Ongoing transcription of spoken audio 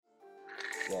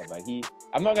Yeah, but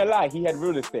I'm not gonna lie, he had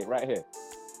real estate right here.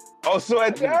 Oh,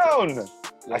 swear down.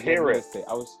 Yeah, I hear it.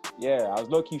 I was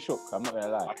low-key shook. I'm not gonna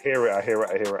lie. I hear it.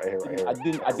 I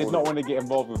did not want to get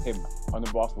involved with him on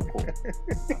the basketball court.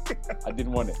 I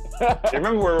didn't want it. You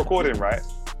remember we're recording, right?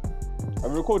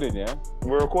 I'm recording, yeah.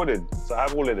 We're recording, so I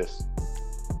have all of this.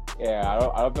 Yeah,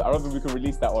 I don't think we can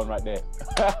release that one right there.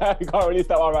 You can't release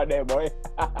that one right there, boy.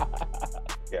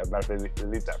 Yeah, man,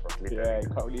 release that properly. Yeah, you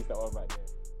can't release that one right there.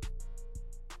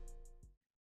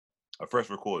 I first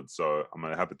record, so I'm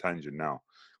gonna have a tangent now.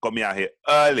 Got me out here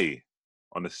early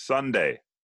on a Sunday.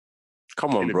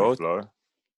 Come on, Killing bro. me, Flo.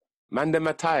 Man, them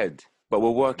are tired, but we're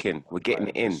working. We're getting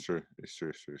it in. It's true.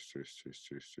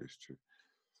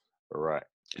 All right.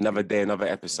 Another day, another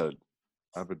episode.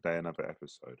 Another day, another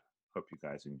episode. Hope you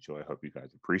guys enjoy. Hope you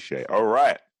guys appreciate. All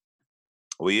right.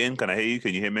 We in? Can I hear you?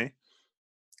 Can you hear me?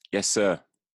 Yes, sir.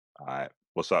 All right.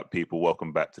 What's up, people?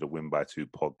 Welcome back to the Win by 2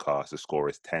 podcast. The score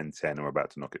is 10-10, and we're about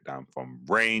to knock it down from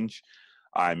range.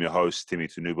 I'm your host, Timmy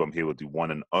Tanubu. I'm here with the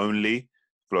one and only.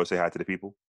 Flo, say hi to the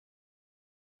people.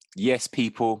 Yes,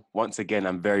 people. Once again,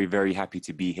 I'm very, very happy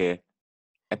to be here.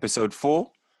 Episode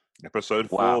 4? Episode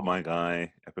 4, Wow. my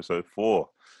guy. Episode 4.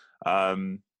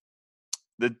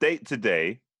 The date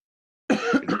today is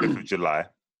the 5th of July,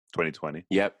 2020.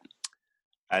 Yep.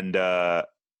 And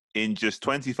in just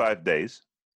 25 days,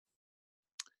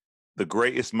 the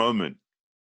greatest moment,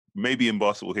 maybe in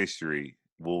basketball history,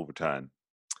 will return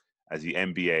as the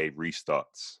NBA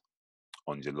restarts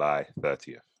on July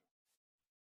 30th.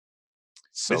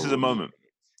 So This is a moment.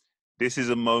 This is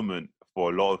a moment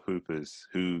for a lot of hoopers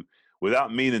who,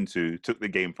 without meaning to, took the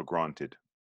game for granted.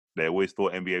 They always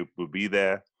thought NBA would be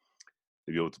there,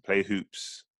 they'd be able to play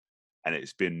hoops, and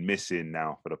it's been missing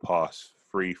now for the past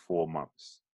 3-4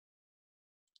 months.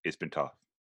 It's been tough.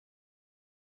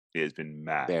 It has been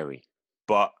mad. Very.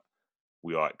 But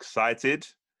we are excited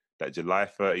that July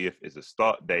 30th is the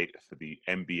start date for the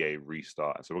NBA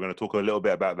restart. And so we're going to talk a little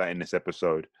bit about that in this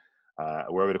episode.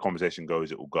 Wherever the conversation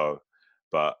goes, it will go.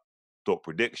 But talk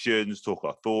predictions, talk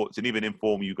our thoughts, and even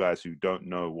inform you guys who don't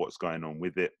know what's going on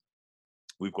with it.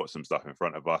 We've got some stuff in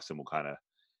front of us, and we'll kind of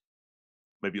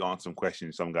maybe answer some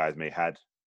questions some guys may had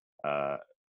or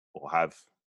have.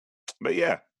 But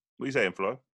yeah, what are you saying,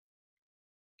 Flo?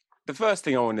 The first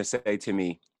thing I want to say,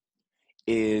 Timmy,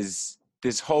 is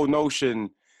this whole notion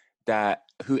that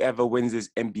whoever wins this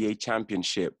NBA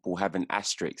championship will have an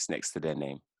asterisk next to their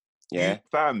name. Yeah?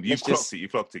 You've clocked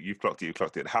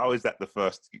it. How is that the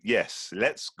first? Yes,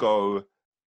 let's go,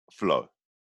 Flo.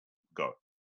 Go.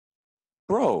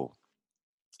 Bro,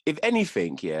 if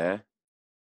anything,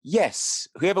 yes,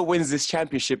 whoever wins this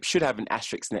championship should have an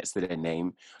asterisk next to their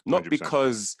name, not 100%.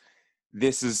 because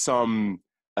this is some,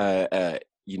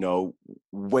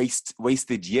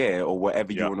 wasted year or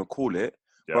whatever you want to call it,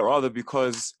 but rather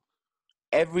because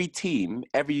every team,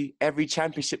 every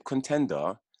championship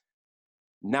contender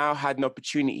now had an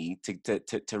opportunity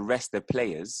to rest their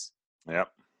players. Yep.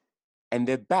 And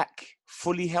they're back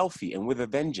fully healthy and with a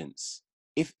vengeance.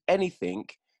 If anything,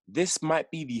 this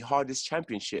might be the hardest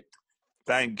championship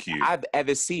Thank you. I've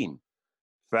ever seen.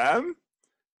 Fam,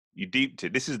 you deeped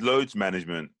it. This is loads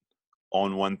management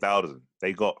on 1,000.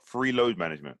 They got free load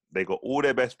management. They got all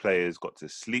their best players, got to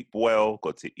sleep well,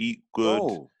 got to eat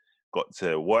good, got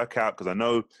to work out. Because I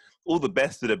know all the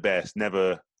best of the best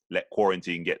never let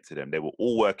quarantine get to them. They were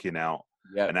all working out.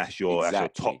 Yep, and that's your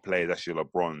top players. That's your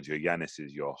LeBrons, your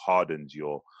Giannis's, your Hardens,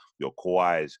 your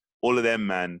Kawhis. All of them,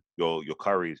 man, your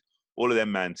Currys. All of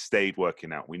them, man, stayed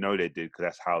working out. We know they did because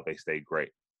that's how they stayed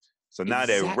great. So now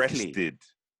they're rested.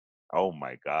 Oh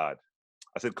my God.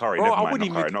 I said Curry. Bro, never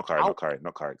mind. Not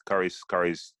Curry. Curry's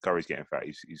getting fat.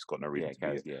 He's got no reason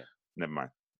to be here. Never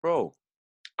mind. Bro,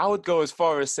 I would go as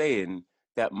far as saying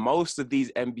that most of these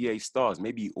NBA stars,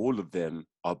 maybe all of them,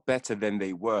 are better than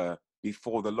they were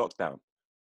before the lockdown.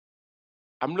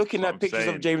 I'm looking at pictures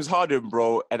of James Harden,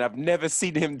 bro, and I've never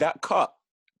seen him that cut.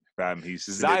 Fam, he's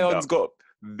Zion's got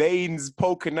veins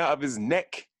poking out of his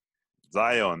neck.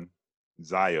 Zion.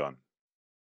 That's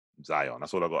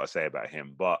all I got to say about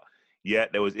him. But yeah,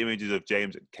 there was images of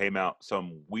James that came out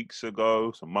some months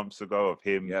ago of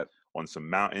him on some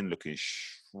mountain looking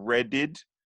shredded.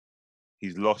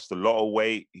 He's lost a lot of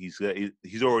weight. He's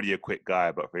already a quick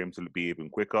guy, but for him to be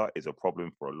even quicker is a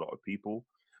problem for a lot of people.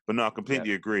 But no, I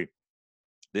completely agree.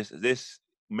 This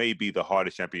may be the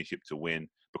hardest championship to win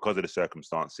because of the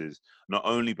circumstances, not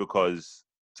only because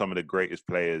some of the greatest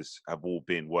players have all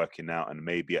been working out and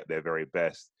maybe at their very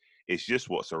best. It's just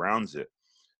what surrounds it.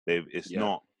 It's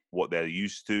not what they're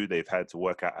used to. They've had to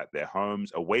work out at their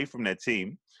homes, away from their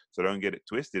team. So don't get it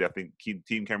twisted. I think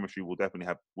team chemistry would have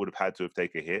had to have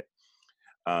taken a hit.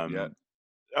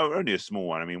 only a small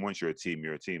one. I mean, once you're a team,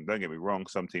 you're a team. Don't get me wrong.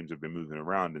 Some teams have been moving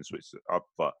around and switched it up,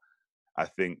 but I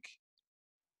think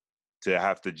to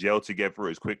have to gel together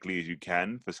as quickly as you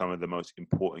can for some of the most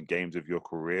important games of your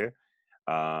career,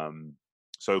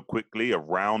 so quickly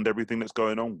around everything that's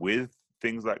going on with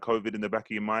things like COVID in the back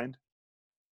of your mind,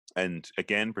 and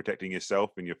again, protecting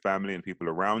yourself and your family and people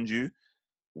around you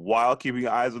while keeping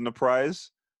your eyes on the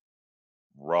prize.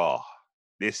 Raw.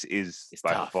 This is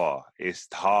by tough. far, it's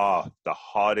tough, the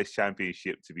hardest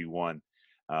championship to be won.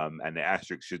 And the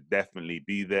asterisk should definitely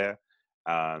be there.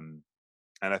 And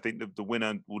I think the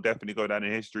winner will definitely go down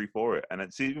in history for it. And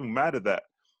it's even madder that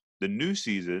the new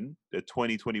season, the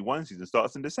 2021 season,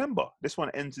 starts in December. This one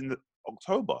ends in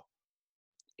October.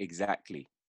 Exactly.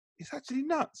 It's actually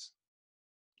nuts.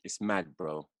 It's mad,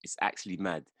 bro. It's actually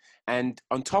mad. And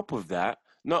on top of that,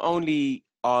 not only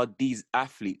are these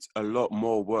athletes a lot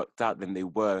more worked out than they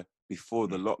were before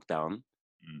the lockdown,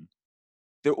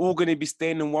 they're all going to be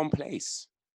staying in one place.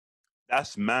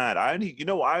 That's mad. I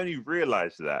only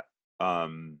realized that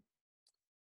some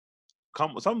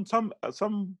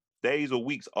days or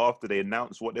weeks after they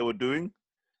announced what they were doing,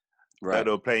 that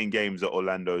they were playing games at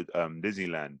Orlando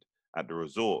Disneyland at the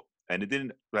resort, and it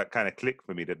didn't kind of click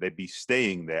for me that they'd be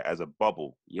staying there as a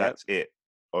bubble. That's it.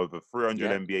 Over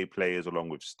 300 NBA players along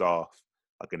with staff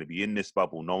are going to be in this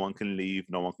bubble. No one can leave.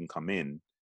 No one can come in.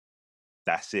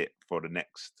 That's it for the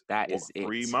next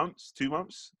 3 months, 2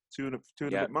 months, two and a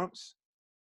bit months.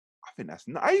 I think that's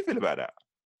not. How do you feel about that?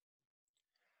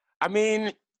 I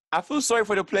mean, I feel sorry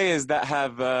for the players that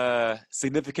have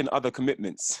significant other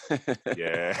commitments.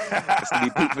 Yeah. It's going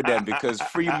to be peak for them because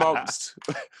 3 months,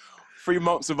 3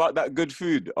 months without that good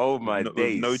food. Oh, my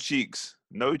days. No cheeks.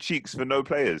 No cheeks for no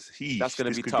players. That's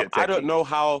going to be tough. I don't know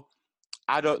how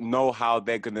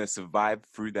they're going to survive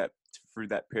through that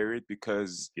period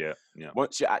because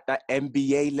once you're at that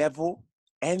NBA level,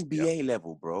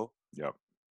 bro. Yep.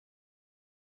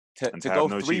 To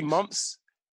go 3 months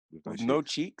with no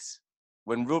cheeks.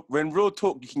 When real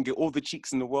talk, you can get all the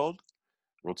cheeks in the world.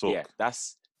 Real talk. Yeah,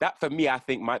 that for me, I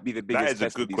think might be the biggest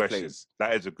test for these players.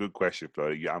 That is a good question, Flo.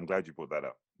 Yeah, I'm glad you brought that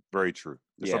up. Very true.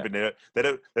 It's something they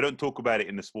don't talk about it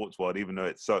in the sports world, even though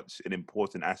it's such an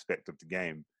important aspect of the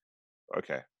game.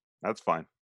 Okay, that's fine.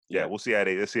 Yeah, we'll see how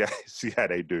they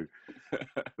do.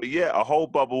 But yeah, a whole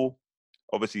bubble,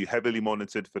 obviously heavily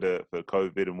monitored for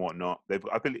COVID and whatnot. Have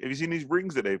you seen these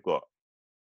rings that they've got?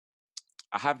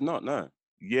 I have not. No.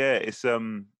 Yeah, it's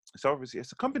obviously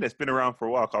it's a company that's been around for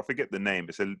a while. I forget the name.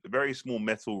 It's a very small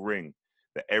metal ring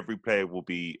that every player will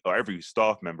be, or every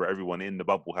staff member, everyone in the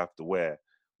bubble will have to wear,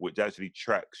 which actually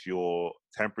tracks your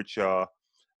temperature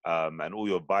and all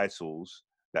your vitals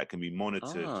that can be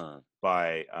monitored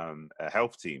by a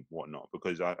health team, whatnot.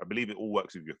 Because I believe it all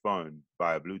works with your phone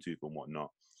via Bluetooth and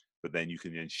whatnot. But then you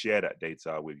can then share that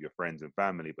data with your friends and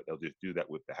family. But they'll just do that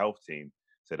with the health team.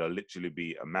 So there'll literally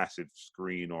be a massive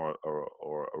screen or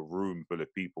a room full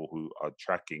of people who are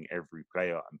tracking every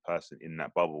player and person in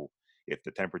that bubble. If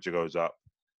the temperature goes up,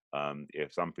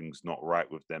 if something's not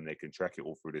right with them, they can track it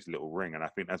all through this little ring. And I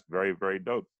think that's very, very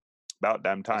dope. About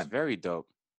damn time. That's very dope.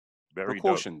 Very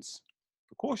Precautions.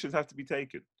 Dope. Precautions have to be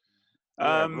taken.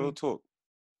 Yeah, real talk.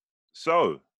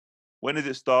 So, when does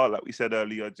it start? Like we said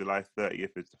earlier, July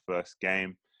 30th is the first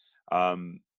game.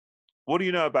 What do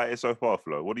you know about it so far,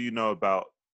 Flo? What do you know about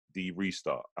the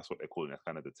restart? That's what they're calling it. That's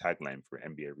kind of the tagline for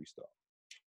an NBA restart.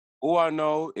 All I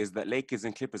know is that Lakers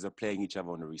and Clippers are playing each other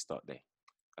on the restart day.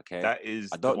 Okay. That is.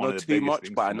 I don't know too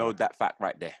much, but I know that fact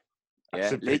right there.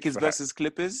 Yeah. Lakers versus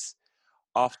Clippers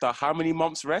after how many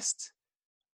months rest?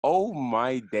 Oh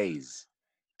my days.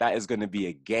 That is going to be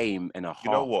a game and a half.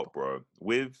 You know what, bro?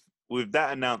 With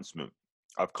that announcement,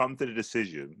 I've come to the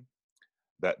decision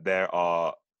that there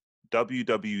are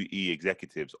WWE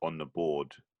executives on the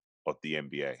board of the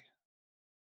NBA.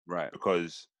 Right.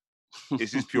 Because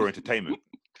it's just pure entertainment.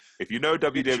 If you know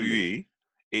WWE,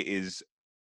 it is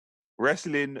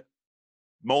wrestling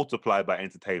multiplied by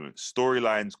entertainment.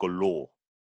 Storylines galore.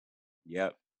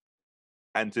 Yep.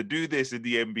 And to do this in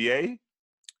the NBA,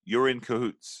 you're in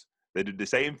cahoots. They did the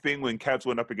same thing when Cavs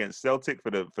went up against Celtic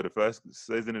for the first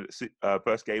season,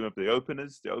 first game of the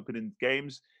opening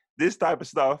games. This type of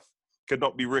stuff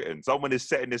cannot be written. Someone is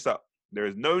setting this up. There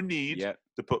is no need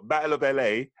to put Battle of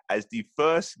LA as the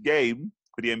first game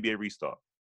for the NBA restart.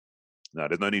 No,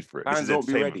 there's no need for it. Fans won't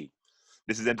be ready.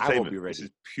 This is entertainment. I won't be ready. This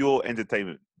is pure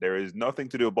entertainment. There is nothing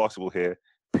to do with basketball here.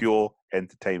 Pure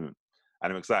entertainment.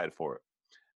 And I'm excited for it.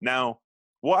 Now,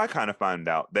 what I kind of found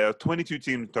out, there are 22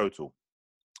 teams total,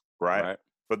 right?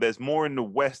 But there's more in the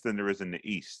West than there is in the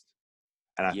East.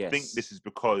 And I think this is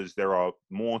because there are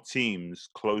more teams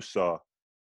closer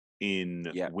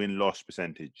in win-loss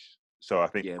percentage. So I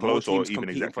think more close or teams even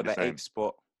competing exactly for the the same. 8th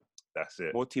spot. That's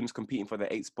it. More teams competing for the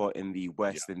 8th spot in the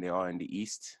West than they are in the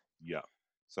East. Yeah.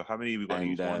 So how many we got?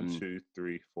 And, 1, 2,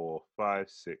 3, 4, 5,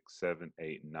 6, 7,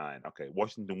 8, 9. Okay,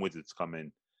 Washington Wizards come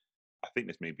in. I think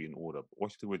this may be in order. But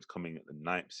Washington Wizards coming at the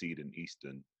 9th seed in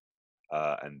Eastern.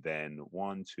 And then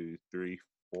 1, 2, 3,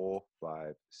 4,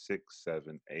 5, 6,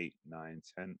 7, 8, 9,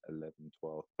 10, 11,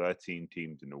 12, 13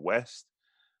 teams in the West.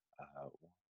 1,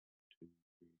 2,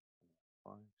 3,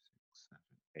 4, 5, 6,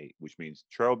 7, 8, which means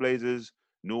Trailblazers,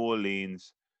 New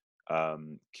Orleans,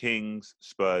 Kings,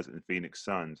 Spurs, and Phoenix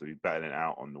Suns will be battling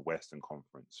out on the Western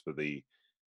Conference for the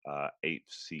 8th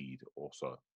seed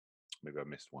also. Maybe I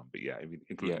missed one, but yeah,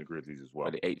 including the Grizzlies as well.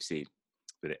 For the 8th seed.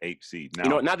 For the 8th seed. Now, you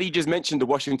know, now that you just mentioned the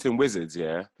Washington Wizards,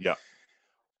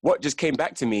 what just came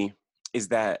back to me is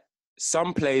that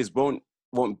some players won't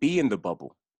be in the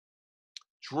bubble.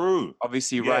 True.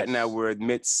 Obviously, right now we're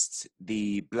amidst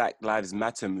the Black Lives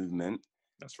Matter movement.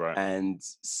 That's right. And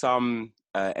some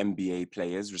NBA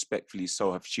players, respectfully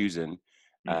so, have chosen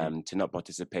to not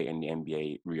participate in the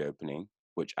NBA reopening,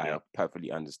 which I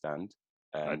perfectly understand.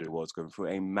 The world's going through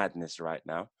a madness right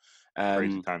now.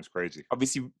 Crazy times, crazy.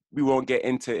 Obviously, we won't get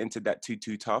into that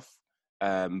too tough.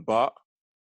 But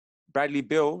Bradley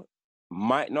Beal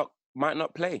might not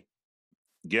play.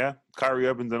 Yeah, Kyrie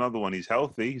Irving's another one. He's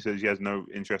healthy. He says he has no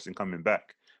interest in coming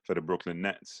back for the Brooklyn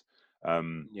Nets.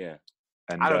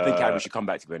 And I don't think Kyrie should come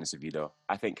back, to be honest with you, though.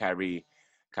 I think Kyrie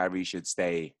should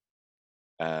stay.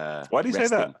 Why do you say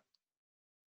that?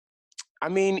 I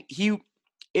mean,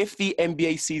 if the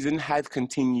NBA season had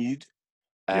continued,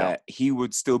 he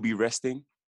would still be resting.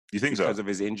 You think so? Because of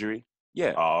his injury.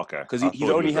 Yeah. Oh, okay. Because he's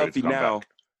only healthy now. Back.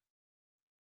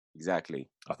 Exactly.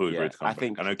 I thought he was ready to come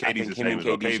back. I know KD's the same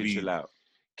as well.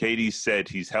 KD said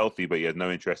he's healthy, but he has no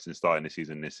interest in starting the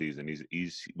season this season.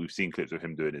 We've seen clips of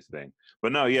him doing his thing.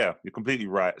 But no, yeah, you're completely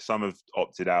right. Some have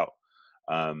opted out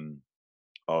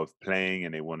of playing,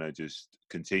 and they want to just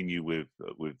continue with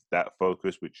that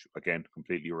focus, which again,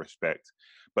 completely respect.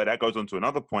 But that goes on to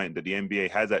another point that the NBA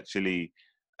has actually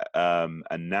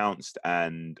announced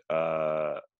and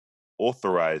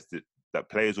authorized that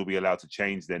players will be allowed to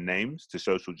change their names to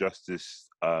social justice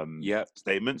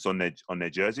statements on their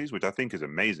jerseys, which I think is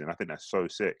amazing. I think that's so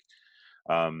sick.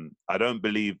 I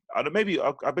believe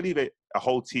a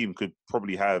whole team could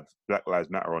probably have Black Lives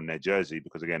Matter on their jersey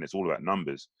because, again, it's all about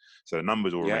numbers. So the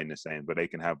numbers will remain the same, but they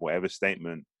can have whatever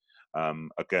statement,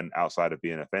 again, outside of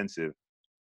being offensive,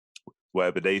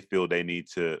 whatever they feel they need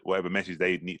to, whatever message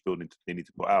they need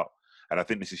to put out. And I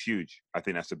think this is huge. I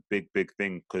think that's a big, big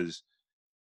thing because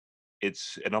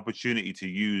it's an opportunity to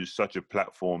use such a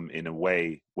platform in a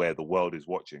way where the world is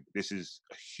watching. This is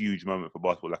a huge moment for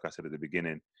basketball, like I said at the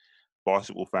beginning.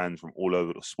 Basketball fans from all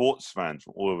over, sports fans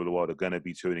from all over the world are going to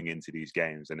be tuning into these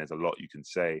games, and there's a lot you can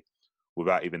say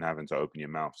without even having to open your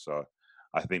mouth. So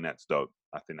I think that's dope.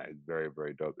 I think that is very,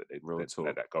 very dope that they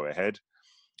let that go ahead.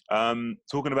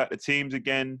 Talking about the teams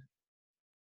again,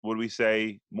 what do we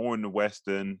say? More in the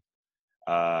Western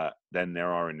than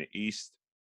there are in the East.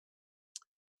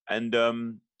 And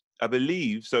I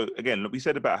believe, so again, we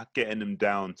said about getting them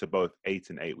down to both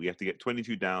 8 and 8. We have to get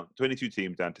 22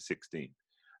 teams down to 16.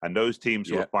 And those teams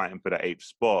who are fighting for that 8th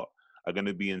spot are going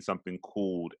to be in something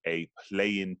called a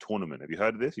play-in tournament. Have you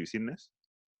heard of this? Have you seen this?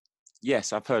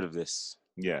 Yes, I've heard of this.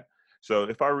 Yeah. So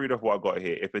if I read off what I've got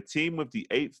here, if a team with the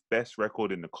 8th best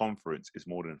record in the conference is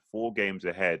more than 4 games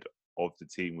ahead of the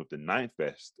team with the 9th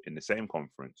best in the same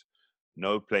conference,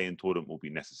 no play-in tournament will be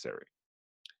necessary.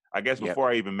 I guess before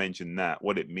I even mention that,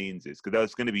 what it means is because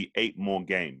there's going to be 8 more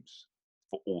games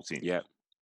for all teams. Yeah.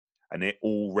 And they're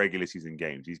all regular season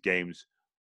games. These games,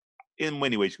 in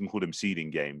many ways, you can call them seeding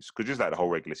games because just like the whole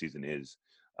regular season is.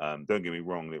 Don't get me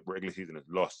wrong, the regular season has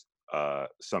lost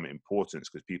some importance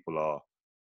because people are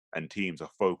and teams are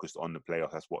focused on the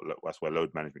playoffs. That's where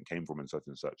load management came from and such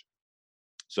and such.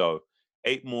 So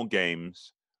 8 more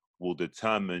games will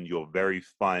determine your very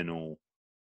final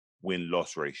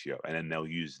win-loss ratio, and then they'll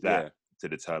use that to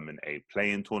determine a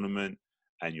play-in tournament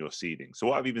and your seeding. So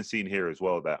what I've even seen here as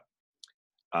well that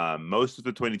most of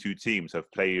the 22 teams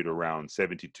have played around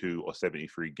 72 or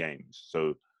 73 games.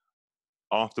 So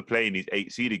after playing these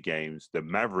 8 seeded games, the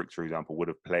Mavericks, for example, would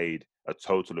have played a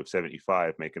total of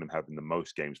 75, making them having the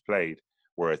most games played,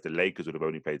 whereas the Lakers would have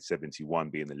only played 71,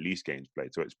 being the least games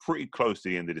played. So it's pretty close to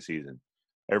the end of the season.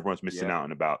 Everyone's missing out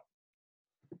on about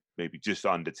maybe just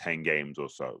under 10 games or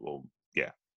so. Well,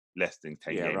 less than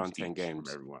 10 games. Around 10 games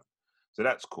from everyone. So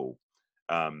that's cool.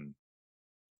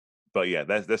 But yeah,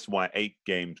 that's why 8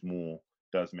 games more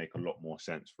does make a lot more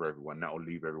sense for everyone. That will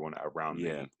leave everyone at around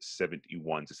the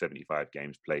 71 to 75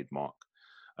 games played mark.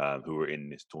 who are in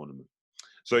this tournament.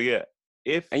 So yeah,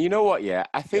 and you know what? Yeah,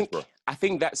 I think yes, I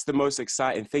think that's the most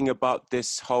exciting thing about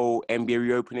this whole NBA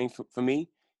reopening for me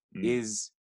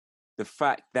is the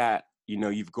fact that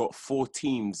you've got 4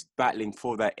 teams battling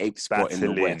for that 8th spot in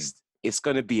the West. It's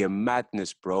gonna be a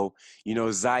madness, bro.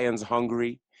 Zion's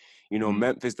hungry.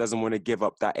 Memphis doesn't want to give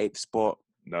up that 8th spot.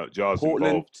 No, Ja's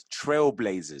Portland involved.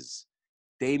 Trailblazers.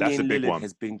 Damian Lillard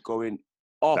has been going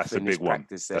off in his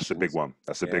practice sessions. That's a big one.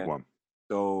 That's a big one.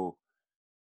 So,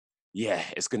 yeah,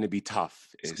 it's going to be tough.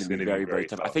 It's going to be very, very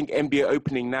tough. I think NBA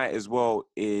opening night as well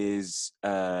is,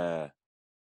 I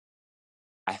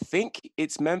think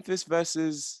it's Memphis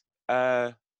versus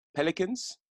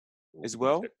Pelicans as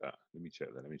well. Let me check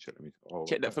that.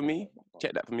 Check that for me.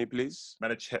 Check that for me, please.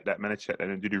 Man, check that.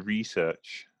 And do the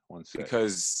research. One second.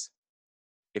 Because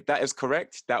if that is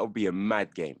correct, that would be a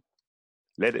mad game.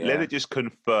 Let it just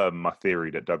confirm my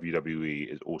theory that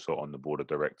WWE is also on the board of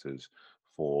directors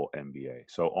for NBA.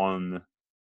 So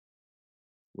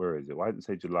where is it? Why did it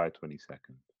say July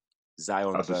 22nd?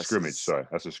 Zion That's versus a scrimmage. Sorry,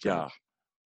 that's a scrimmage. Ja.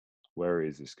 Where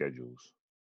is the schedules?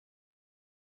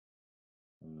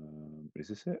 Is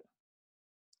this it?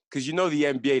 Because the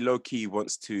NBA low key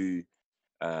wants to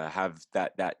have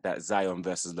that Zion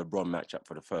versus LeBron matchup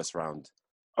for the first round.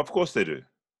 Of course they do.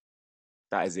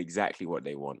 That is exactly what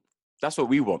they want. That's what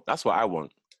we want. That's what I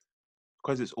want.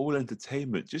 Because it's all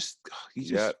entertainment. He's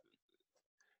just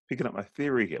picking up my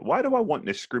theory here. Why do I want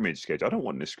this scrimmage schedule? I don't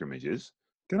want this scrimmages.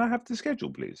 Can I have the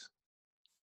schedule, please?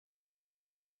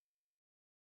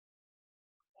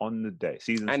 On the day,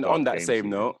 season. And start, on that same season.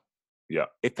 note, yeah,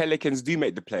 if Pelicans do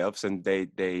make the playoffs and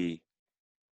they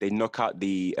knock out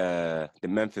the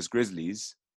Memphis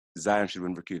Grizzlies, Zion should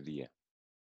win Rookie of the Year.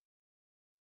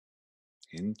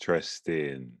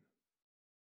 Interesting.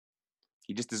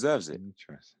 He just deserves it.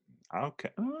 Interesting. Okay.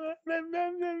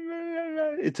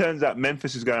 It turns out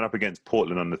Memphis is going up against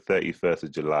Portland on the 31st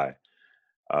of July.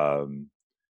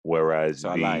 Whereas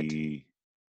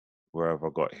where have I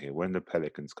got here? When the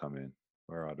Pelicans come in?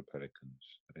 Where are the Pelicans?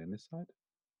 Are they on this side?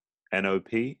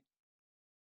 NOP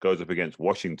goes up against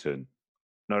Washington.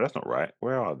 No, that's not right.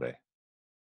 Where are they?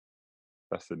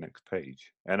 That's the next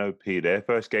page. NOP, their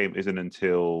first game isn't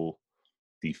until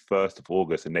the 1st of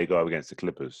August, and they go up against the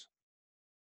Clippers.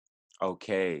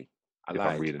 Okay.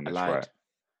 I'm reading this right.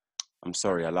 I'm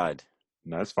sorry, I lied.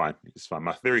 No, it's fine. It's fine.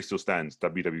 My theory still stands.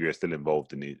 WWE is still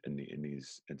involved in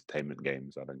these entertainment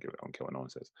games. I don't care what no one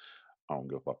says. I don't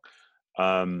give a fuck.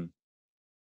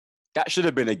 That should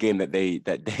have been a game that they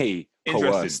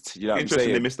coerced. You know what I'm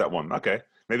saying? They missed that one. Okay,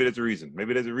 maybe there's a reason.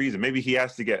 Maybe he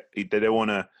has to get. They don't want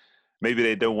to. Maybe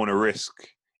they don't want to risk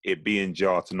it being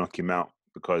Ja to knock him out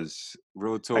because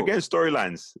real talk. Again,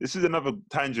 storylines. This is another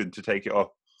tangent to take it off.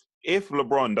 If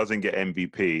LeBron doesn't get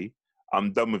MVP,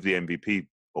 I'm done with the MVP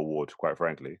award. Quite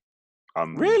frankly,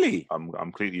 really, I'm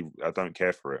completely. I don't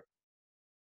care for it.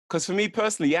 Because for me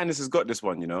personally, Giannis has got this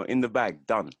one, in the bag,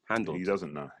 done, handled. He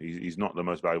doesn't know. He's not the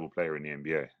most valuable player in the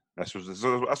NBA. That's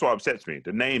what upsets me.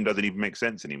 The name doesn't even make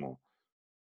sense anymore.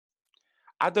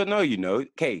 I don't know,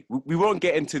 Okay, we won't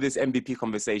get into this MVP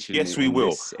conversation. Yes, we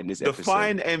will. In this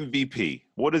Define episode. MVP.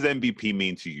 What does MVP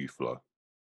mean to you, Flo?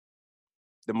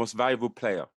 The most valuable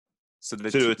player. So to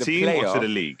the team player, or to the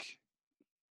league?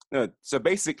 No. So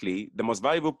basically, the most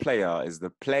valuable player is the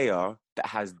player that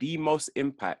has the most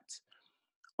impact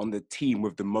on the team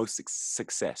with the most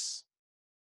success.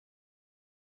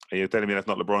 And you're telling me that's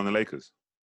not LeBron and the Lakers?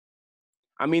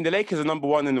 I mean, the Lakers are number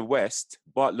 1 in the West,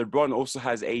 but LeBron also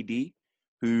has AD,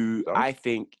 who I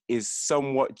think is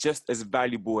somewhat just as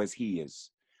valuable as he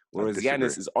is. Whereas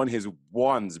Giannis is on his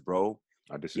ones, bro.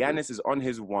 I disagree. Giannis is on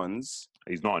his ones.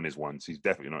 He's not on his ones. He's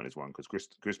definitely not on his one because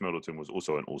Chris Middleton was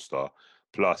also an all-star.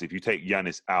 Plus, if you take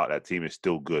Giannis out, that team is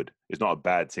still good. It's not a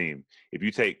bad team. If you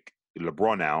take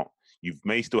LeBron out, you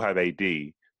may still have AD.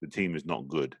 The team is not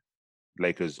good.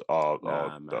 Lakers are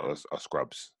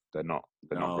scrubs. They're not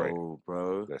great. No,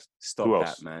 bro. Stop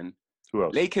that, man. Who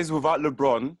else? Lakers without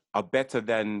LeBron are better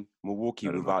than Milwaukee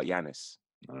without Giannis.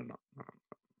 No.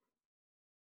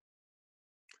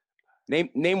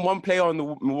 Name one player on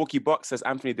the Milwaukee Bucks that's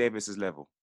Anthony Davis's level.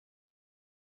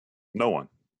 No one.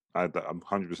 I'm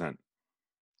 100%.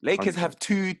 Lakers 100%. Have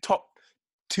two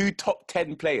top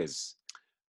 10 players.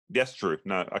 That's true.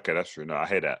 No, okay, that's true. No, I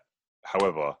hear that.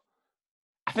 However,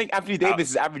 I think Anthony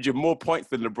Davis is averaging more points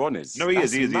than LeBron is. No, he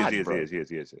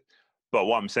is. But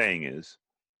what I'm saying is,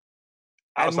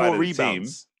 outside of the team,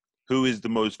 who is the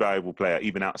most valuable player,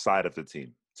 even outside of the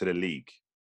team, to the league?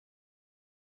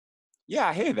 Yeah,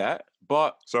 I hear that,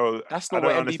 but that's not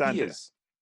what MVP is.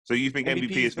 So you think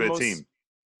MVP is for the team?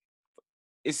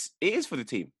 It is for the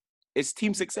team. It's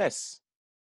team success.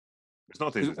 It's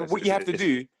not team success. What you have to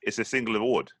do... It's a single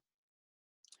award.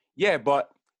 Yeah, but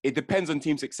it depends on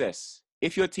team success.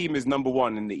 If your team is number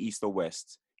one in the East or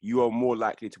West, you are more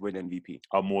likely to win MVP.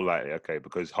 I'm more likely, okay,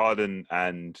 because Harden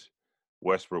and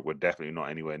Westbrook were definitely not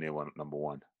anywhere near number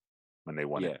one when they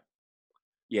won it.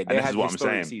 Yeah, they had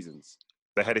historic seasons.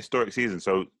 They had historic seasons,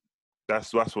 so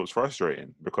that's what's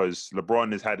frustrating, because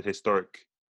LeBron has had historic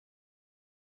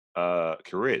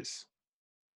careers.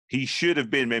 He should have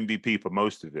been MVP for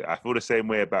most of it. I feel the same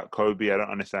way about Kobe. I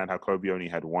don't understand how Kobe only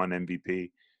had one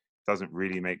MVP. Doesn't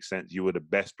really make sense. You were the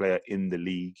best player in the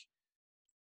league.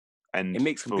 And it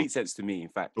makes complete sense to me, in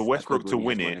fact. For Westbrook to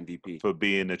win it, for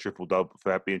being a triple-double,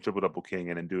 for being triple-double king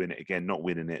and then doing it again, not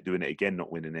winning it, doing it again,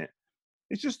 not winning it.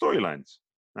 It's just storylines.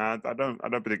 I don't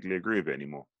particularly agree with it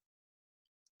anymore.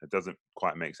 It doesn't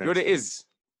quite make sense. You know what it is?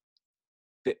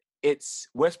 It's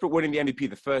Westbrook winning the MVP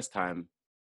the first time.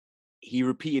 He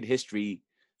repeated history,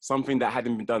 something that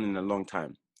hadn't been done in a long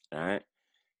time. All right.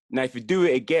 Now, if you do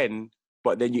it again,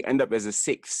 but then you end up as a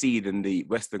 6th seed in the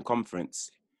Western Conference,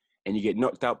 and you get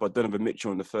knocked out by Donovan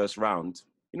Mitchell in the first round,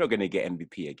 you're not going to get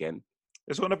MVP again.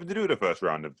 It's got nothing to do with the first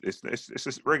round. It's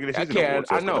a regular season award.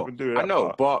 So I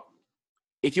know, but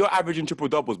if you're averaging triple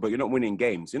doubles, but you're not winning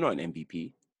games, you're not an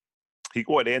MVP.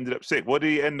 They ended up 6th. What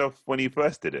did he end up when he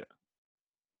first did it?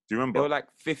 Do you remember? They were like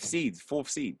 5th seeds, 4th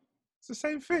seed. It's the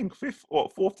same thing.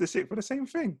 4th to 6th for the same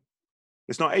thing.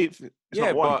 It's not 8th. It's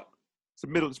not 1.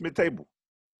 It's mid-table.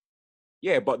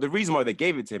 Yeah, but the reason why they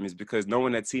gave it to him is because no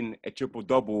one had seen a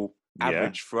triple-double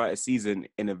average throughout a season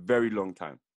in a very long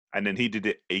time. And then he did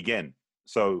it again.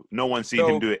 So no one's seen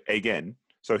him do it again.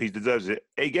 So he deserves it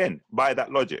again, by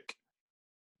that logic.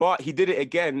 But he did it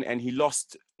again, and he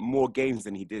lost more games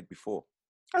than he did before.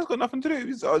 That's got nothing to do.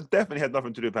 It's definitely had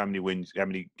nothing to do with how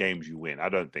many games you win. I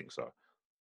don't think so.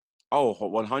 Oh,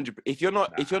 100%. If you're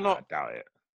not, I doubt it.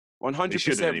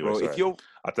 100%, anyway, bro. Sorry. If you're,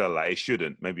 I tell you, like, it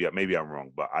shouldn't. Maybe I'm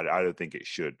wrong, but I don't think it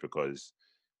should, because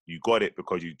you got it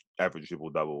because you averaged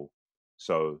triple-double.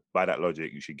 So by that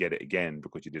logic, you should get it again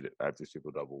because you did it average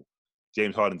triple-double.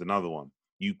 James Harden's another one.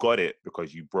 You got it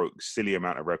because you broke silly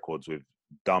amount of records with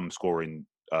dumb scoring,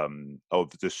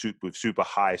 with super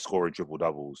high scoring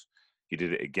triple-doubles. He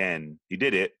did it again. He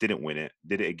did it, didn't win it.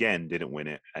 Did it again, didn't win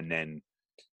it, and then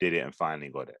did it and finally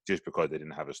got it, just because they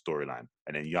didn't have a storyline.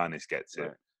 And then Giannis gets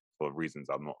it for reasons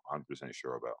I'm not 100%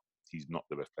 sure about. He's not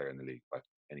the best player in the league by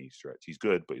any stretch. He's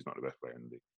good, but he's not the best player in the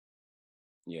league.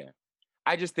 Yeah.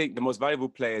 I just think the most valuable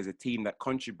player is a team that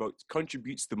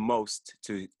contributes the most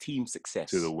to team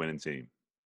success. To the winning team.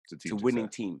 To winning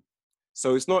team.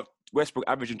 So it's not Westbrook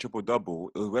averaging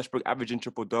triple-double. It was Westbrook averaging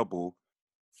triple-double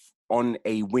on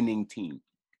a winning team.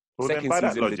 Well, second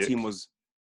season, the team was...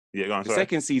 Yeah, go on, the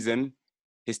second season,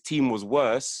 his team was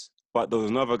worse, but there was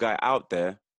another guy out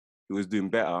there who was doing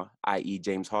better, i.e.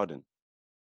 James Harden.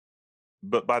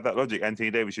 But by that logic,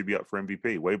 Anthony Davis should be up for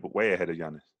MVP, way ahead of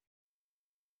Giannis.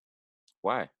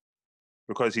 Why?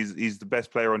 Because he's the best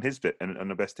player on his bit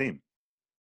and the best team.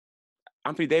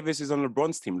 Anthony Davis is on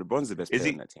LeBron's team. LeBron's the best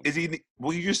player on that team. Is he?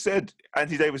 Well, you just said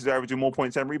Anthony Davis is averaging more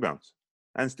points and rebounds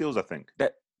and steals, I think.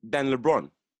 Than LeBron.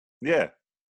 Yeah.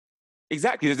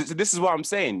 Exactly. This is what I'm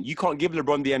saying. You can't give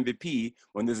LeBron the MVP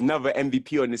when there's another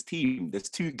MVP on his team. There's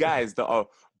two guys that are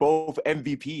both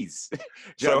MVPs.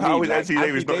 So how is Anthony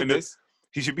Davis not in the...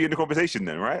 He should be in the conversation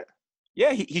then, right?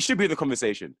 Yeah, he should be in the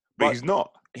conversation. But he's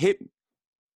not.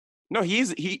 No, he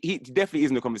is. He definitely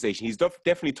is in the conversation. He's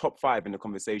definitely top 5 in the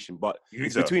conversation. But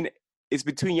it's between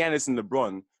Giannis and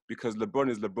LeBron, because LeBron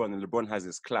is LeBron and LeBron has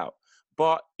his clout.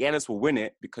 But Giannis will win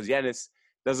it because Giannis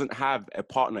doesn't have a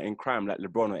partner in crime like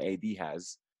LeBron or AD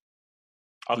has.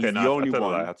 Okay, he's the only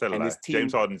one. I tell a lie.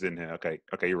 James Harden's in here. Okay,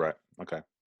 you're right. Okay,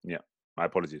 yeah, my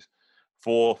apologies.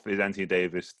 4th is Anthony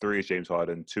Davis. 3 is James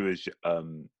Harden. 2 is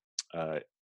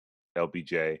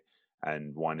LBJ.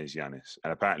 And 1 is Giannis.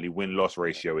 And apparently win-loss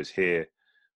ratio is here,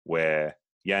 where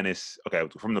Giannis,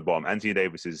 from the bottom, Anthony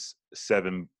Davis is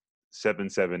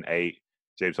 7.78,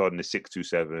 James Harden is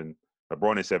 6.27,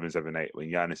 LeBron is 7.78,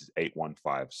 when Giannis is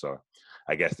 8.15. So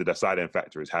I guess the deciding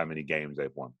factor is how many games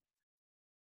they've won.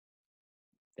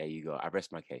 There you go. I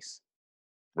rest my case.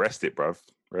 Rest it, bruv.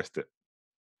 Rest it.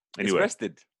 Anyway. It's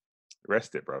rested.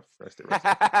 Rest it, bruv. Rest it.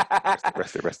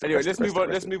 Anyway, let's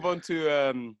move on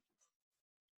to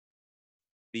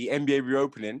the NBA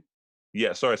reopening.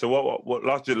 Yeah, sorry. So what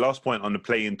last point on the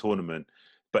play-in tournament.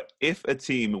 But if a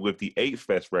team with the 8th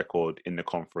best record in the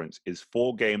conference is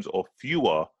 4 games or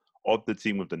fewer of the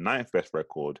team with the 9th best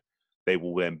record, they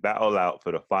will then battle out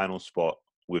for the final spot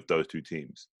with those 2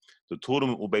 teams. The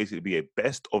tournament will basically be a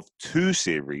best of 2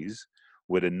 series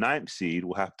where the 9th seed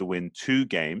will have to win 2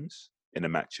 games in a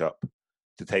matchup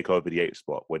to take over the 8th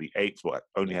spot, where the 8th spot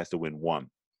only has to win 1,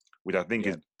 which I think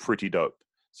is pretty dope.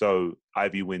 So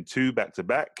either you win 2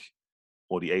 back-to-back,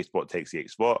 or the 8th spot takes the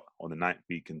 8th spot. On the 9th,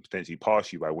 we can potentially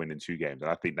pass you by winning 2 games.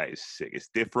 And I think that is sick. It's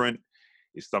different.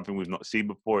 It's something we've not seen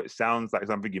before. It sounds like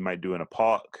something you might do in a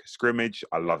park scrimmage.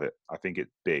 I love it. I think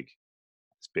it's big.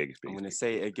 It's big. It's big. I'm going to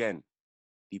say it again.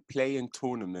 The play-in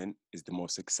tournament is the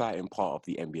most exciting part of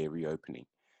the NBA reopening.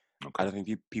 Okay. I don't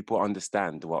think people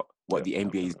understand what the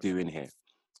NBA is doing here.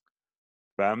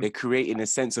 They're creating a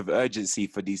sense of urgency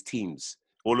for these teams.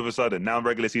 All of a sudden, now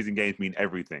regular season games mean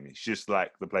everything. It's just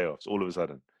like the playoffs. All of a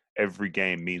sudden, every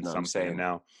game means something. And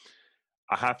now,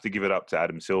 I have to give it up to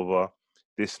Adam Silver.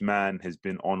 This man has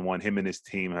been on one. Him and his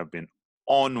team have been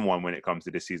on one when it comes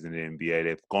to this season in the NBA.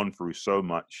 They've gone through so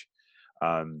much,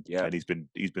 and he's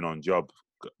been on job.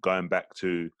 Going back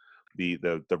to the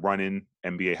run-in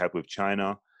NBA had with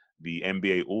China, the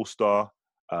NBA All-Star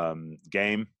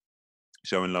game,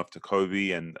 showing love to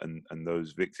Kobe and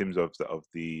those victims of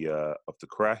the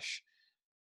crash,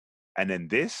 and then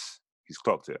he's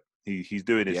clocked it. He's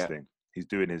doing his thing. He's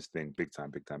doing his thing big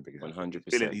time.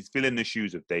 100%. He's filling the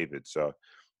shoes of David. So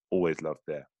always love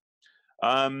there.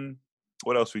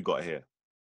 What else we got here?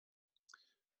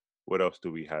 What else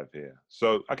do we have here?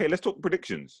 So okay, let's talk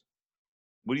predictions.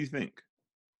 What do you think?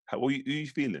 Who are you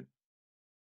feeling?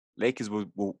 Lakers will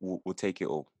take it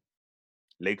all.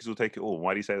 Lakers will take it all.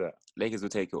 Why do you say that? Lakers will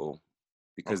take it all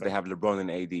because they have LeBron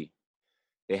and AD.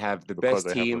 They have the best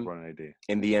team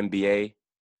in the NBA.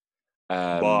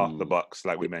 Bar the Bucks,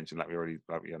 like we mentioned, like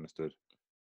we understood.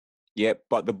 Yeah,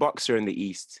 but the Bucks are in the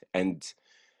East, and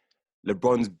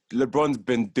LeBron's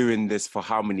been doing this for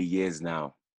how many years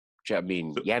now? Do you know what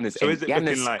I mean? So is it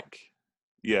looking like?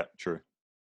 Yeah, true.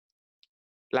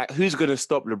 Like, who's going to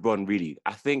stop LeBron, really?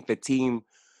 I think the team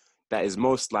that is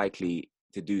most likely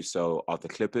to do so are the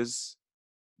Clippers.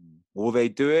 Will they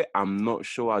do it? I'm not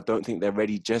sure. I don't think they're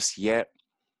ready just yet.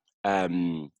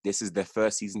 This is their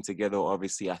first season together.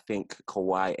 Obviously, I think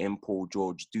Kawhi and Paul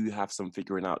George do have some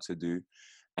figuring out to do.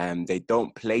 They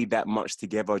don't play that much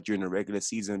together during the regular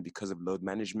season because of load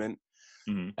management.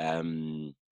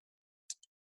 Mm-hmm.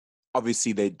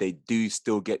 Obviously, they do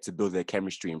still get to build their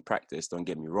chemistry in practice, don't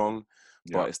get me wrong,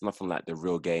 but it's nothing like the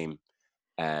real game.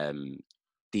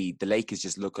 The Lakers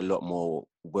just look a lot more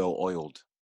well-oiled.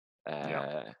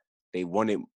 They want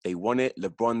it.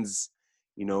 LeBron's,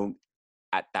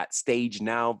 at that stage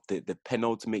now, the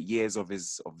penultimate years of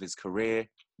his career.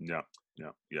 Yeah.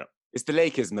 It's the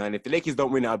Lakers, man. If the Lakers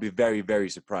don't win, I'll be very, very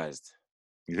surprised.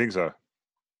 You think so?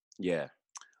 Yeah.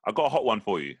 I got a hot one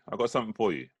for you. I got something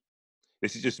for you.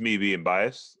 This is just me being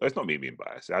biased. It's not me being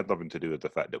biased. It had nothing to do with the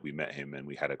fact that we met him and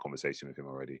we had a conversation with him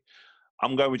already.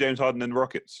 I'm going with James Harden and the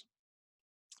Rockets.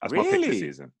 That's my pick this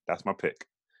season. That's my pick.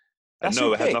 That's no,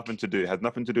 your it has pick? nothing to do. It has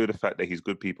nothing to do with the fact that he's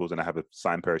good people's and I have a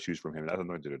signed pair of shoes from him. That has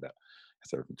nothing to do with that. It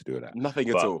has everything to do with that. Nothing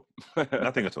at all.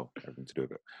 Nothing at all. Everything to do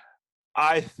with it.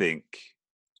 I think,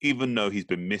 even though he's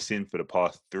been missing for the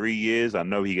past 3 years, I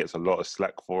know he gets a lot of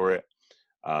slack for it.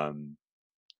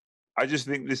 I just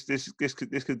think this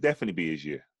could definitely be his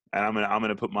year, and I'm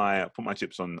gonna put my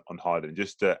chips on Harden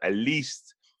just to at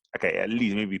least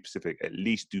maybe Pacific at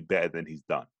least do better than he's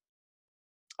done.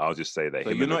 I'll just say that.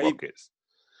 So him and the Rockets.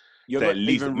 You're not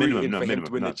even rooting for him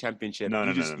to win the championship. No,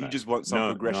 you just want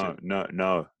some progression.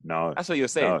 No. That's what you're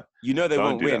saying. No. They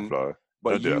won't win, that,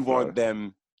 but you want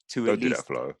them to at least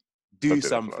do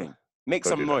something. Make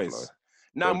some noise.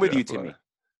 Now I'm with you, Timmy.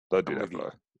 Don't do that, Flo.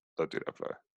 Don't do that, Flo.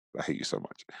 I hate you so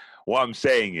much. What I'm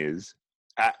saying is,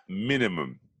 at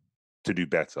minimum, to do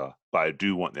better, but I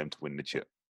do want them to win the chip.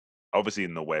 Obviously,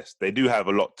 in the West, they do have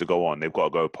a lot to go on. They've got to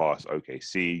go past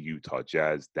OKC, Utah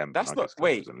Jazz, Denver Nuggets,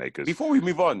 Clippers, and Lakers. Before we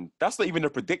move on, that's not even a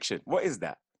prediction. What is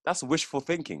that? That's wishful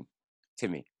thinking,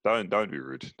 Timmy. Don't be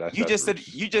rude. You just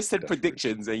said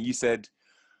predictions, rude. And you said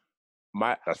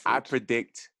I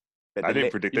predict. I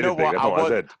didn't predict anything. That's what I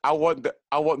said. I want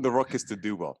the Rockets to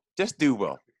do well. Just do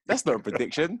well. That's not a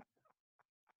prediction.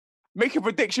 Make a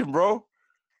prediction, bro.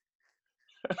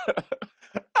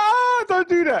 Don't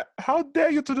do that. How dare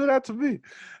you to do that to me?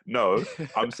 No,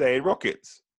 I'm saying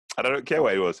Rockets. I don't care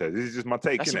what anyone says. This is just my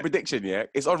take. That's your prediction, yeah?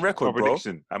 It's on record, my bro.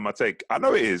 Prediction and my take. I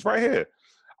know it is, right here.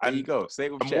 There you go. Say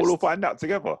it with chest. We'll all find out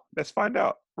together. Let's find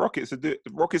out. Rockets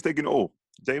taking it all.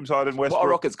 James Harden, Westbrook. What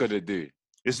are Rockets going to do?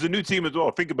 This is a new team as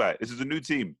well. Think about it. This is a new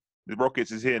team. The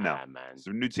Rockets is here now. Man. It's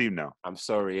a new team now. I'm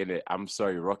sorry, innit? I'm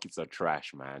sorry. Rockets are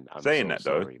trash, man. Saying that,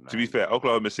 though, to be fair,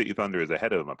 Oklahoma City Thunder is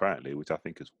ahead of them, apparently, which I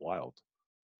think is wild.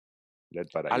 Led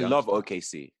by that I love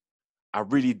OKC. I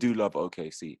really do love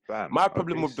OKC. My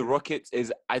problem with the Rockets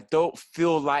is I don't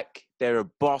feel like they're a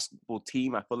basketball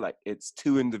team. I feel like it's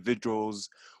two individuals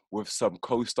with some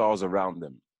co-stars around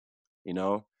them, you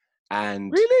know?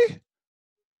 And Really?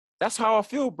 that's how I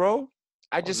feel, bro.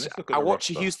 I watch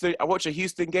a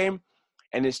Houston game,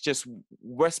 and it's just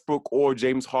Westbrook or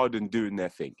James Harden doing their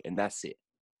thing, and that's it.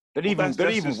 They don't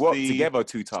even work together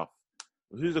too tough.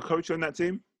 Who's the coach on that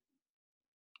team?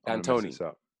 D'Antoni.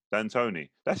 D'Antoni.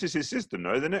 That's just his system,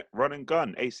 though, isn't it? Run and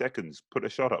gun, 8 seconds, put a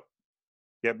shot up,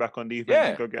 get back on defense,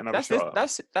 and go get another shot.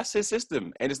 That's his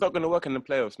system, and it's not going to work in the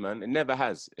playoffs, man. It never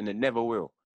has, and it never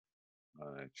will.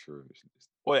 True.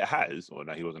 Well, it has. Or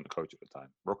no, he wasn't the coach at the time.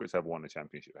 Rockets have won a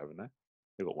championship, haven't they?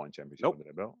 They got one championship under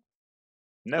their belt.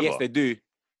 Never. Yes, they do.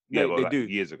 Yeah, they do.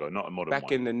 Years ago, not a modern Back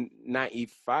one. in the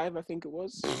 95, I think it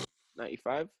was.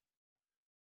 95?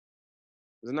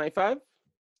 Was it 95? 95.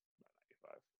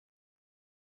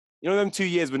 You know them 2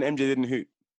 years when MJ didn't hoop?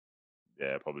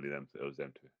 Yeah, probably them. It was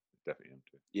them two. Definitely them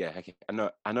two. Yeah,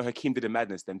 I know Hakeem did the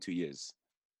madness them 2 years.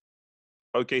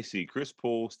 OKC, Chris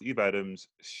Paul, Steve Adams,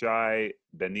 Shai,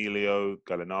 Danilo,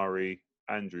 Gallinari,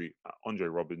 Andre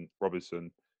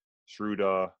Robertson,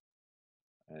 Schroeder,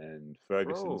 and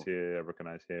Ferguson's here. I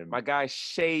recognize him. My guy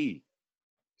Shea.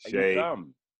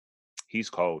 He's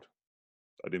cold.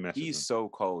 I do mess with him. He's so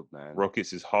cold, man.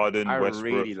 Rockets is Harden,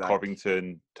 Westbrook, really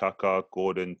Covington, Tucker,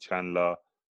 Gordon, Chandler,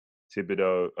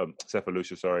 Thibodeau,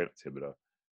 Cephalusha, sorry, not Thibodeau,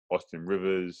 Austin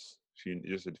Rivers.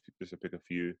 Just to pick a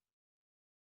few.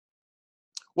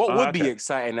 What would be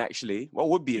exciting, actually,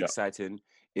 exciting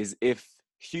is if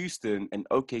Houston and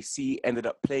OKC ended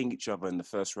up playing each other in the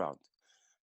first round.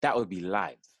 That would be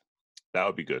live. That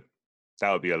would be good.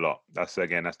 That would be a lot. That's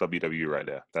WWE right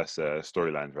there. That's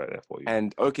storylines right there for you.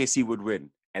 And OKC would win.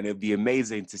 And it would be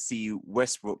amazing to see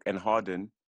Westbrook and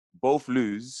Harden both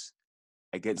lose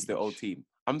against their old team.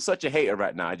 I'm such a hater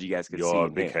right now, as you guys can see. You're a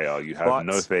big hater. You have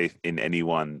no faith in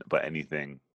anyone but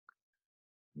anything.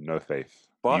 No faith.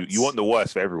 But you want the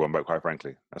worst for everyone, but quite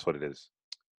frankly, that's what it is.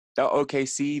 The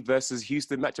OKC versus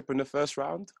Houston matchup in the first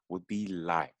round would be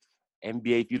live.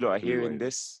 NBA, if you lot are hearing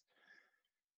this,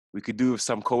 we could do with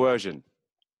some coercion.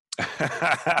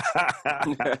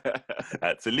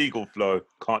 That's illegal, Flo.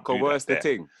 Can't coerce the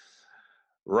thing.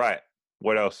 Right.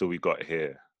 What else have we got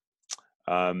here?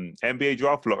 NBA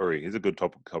draft lottery is a good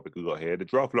topic we got here. The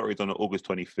draft lottery is on August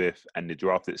 25th, and the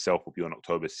draft itself will be on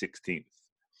October 16th.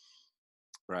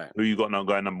 Right. Who you got now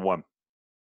going number one?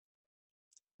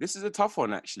 This is a tough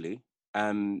one, actually.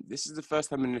 This is the first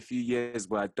time in a few years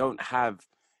where I don't have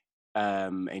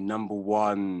a number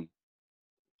one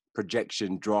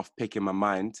projection draft pick in my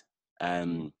mind.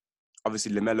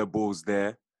 Obviously, LaMelo Ball's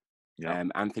there. Yeah.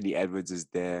 Anthony Edwards is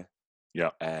there. Yeah.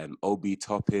 Obi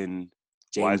Toppin,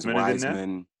 James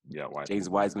Wiseman. Yeah, Wiseman. James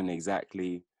Wiseman,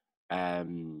 exactly.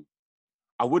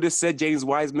 I would have said James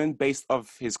Wiseman based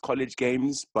off his college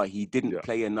games, but he didn't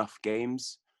play enough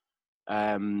games.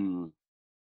 I'm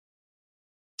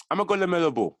going to go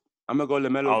LaMelo Ball. I was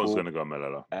going to go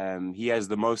Melo. He has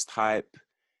the most hype.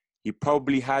 He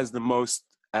probably has the most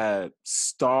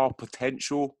star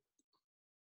potential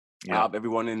out of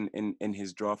everyone in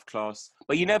his draft class.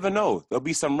 But you never know. There'll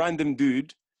be some random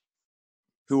dude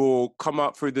who will come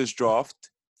up through this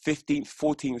draft, 15th,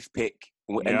 14th pick,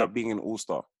 and will end up being an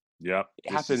all-star. Yeah.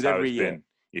 It happens every year.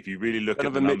 If you really look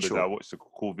at the numbers, I watched some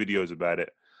cool videos about it,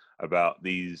 about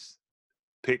these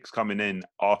picks coming in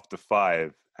after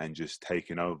 5 and just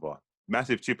taking over.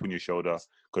 Massive chip on your shoulder,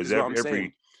 because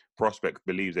every prospect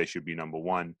believes they should be number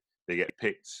one. They get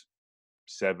picked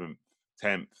 7th,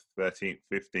 10th, 13th,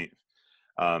 15th,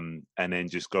 and then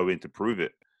just go in to prove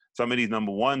it. Some of these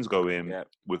number ones go in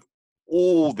with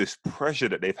all this pressure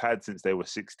that they've had since they were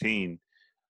 16,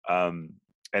 and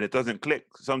it doesn't click.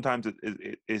 Sometimes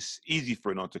it's easy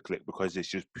for it not to click because it's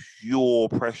just pure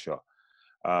pressure.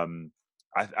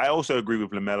 I also agree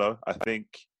with LaMelo. I think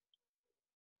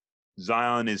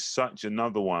Zion is such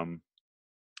another one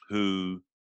who,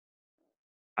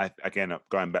 again,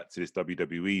 going back to this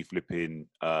WWE flipping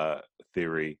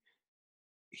theory,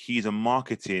 he's a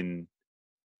marketing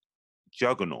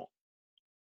juggernaut.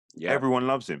 Yeah. Everyone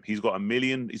loves him. He's got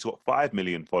 5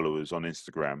 million followers on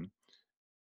Instagram.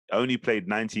 Only played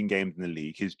 19 games in the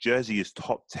league. His jersey is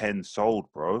top 10 sold,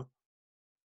 bro. I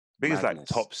think it's like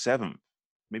top 7.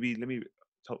 Maybe,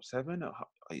 top 7?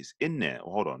 It's in there.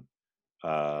 Hold on.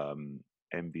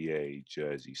 NBA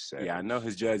jersey sales. Yeah, I know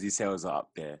his jersey sales are up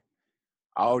there.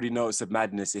 I already know it's a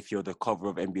madness if you're the cover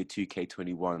of NBA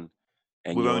 2K21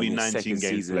 and with you're only 19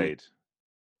 games played.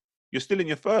 You're still in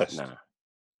your first. Nah.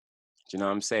 Do you know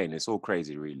what I'm saying? It's all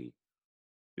crazy, really.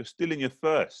 You're still in your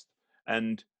first.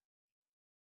 And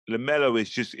LaMelo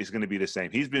is going to be the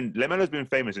same. LaMelo's been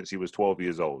famous since he was 12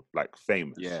 years old, like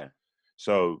famous. Yeah.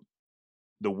 So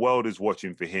the world is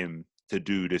watching for him to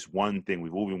do this one thing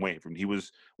we've all been waiting for him. He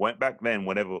went back then,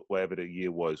 whatever the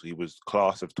year was, he was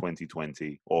class of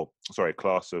 2020,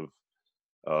 class of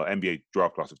NBA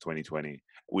draft class of 2020,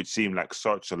 which seemed like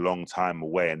such a long time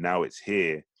away, and now it's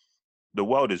here. The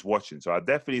world is watching, so I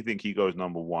definitely think he goes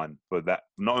number one for that.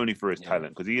 Not only for his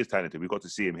talent, because he is talented. We got to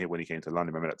see him here when he came to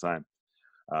London. Remember that time?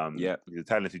 He's a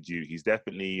talented dude. He's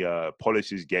definitely polished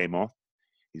his game off.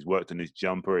 He's worked on his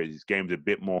jumper. His game's a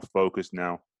bit more focused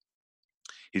now.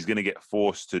 He's going to get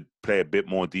forced to play a bit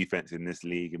more defense in this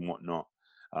league and whatnot.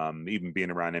 Even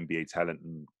being around NBA talent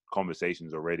and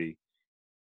conversations already.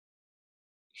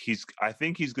 I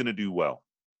think he's going to do well.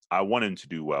 I want him to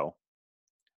do well.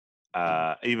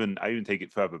 I even take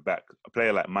it further back. A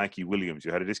player like Mikey Williams.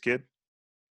 You heard of this kid?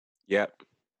 Yep.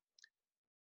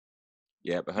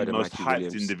 I heard of most Mikey hyped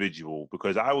Williams. Individual,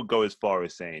 because I would go as far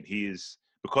as saying he is,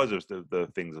 because of the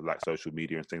things of like social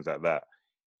media and things like that,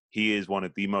 he is one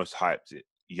of the most hyped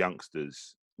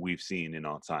youngsters we've seen in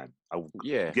our time. I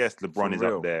guess LeBron is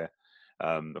up there.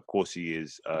 Of course he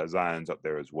is. Zion's up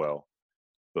there as well.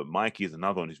 But Mikey is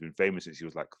another one who's been famous since he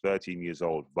was like 13 years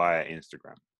old via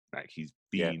Instagram. Like he's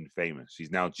been famous.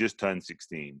 He's now just turned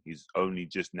 16. He's only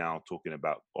just now talking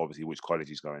about obviously which college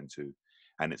he's going to.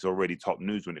 And it's already top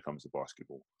news when it comes to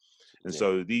basketball. And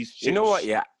so these chips, you know what?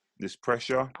 Yeah. This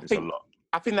pressure is a lot.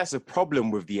 I think that's a problem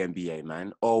with the NBA,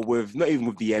 man. Or with, not even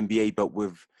with the NBA, but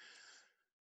with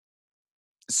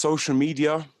social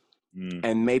media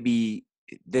and maybe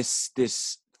this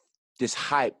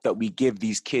hype that we give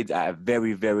these kids at a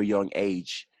very, very young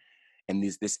age, and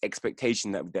this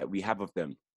expectation that we have of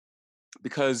them.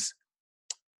 Because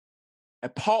a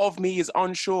part of me is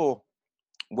unsure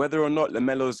whether or not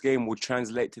LaMelo's game will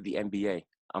translate to the NBA.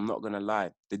 I'm not going to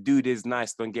lie. The dude is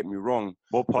nice, don't get me wrong.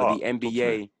 But the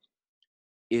NBA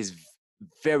is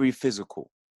very physical.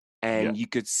 And you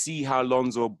could see how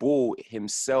Lonzo Ball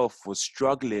himself was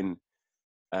struggling,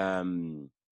 in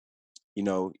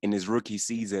his rookie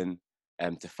season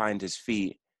to find his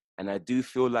feet. And I do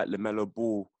feel like LaMelo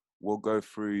Ball will go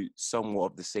through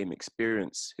somewhat of the same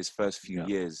experience his first few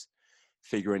years,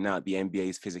 figuring out the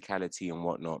NBA's physicality and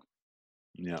whatnot.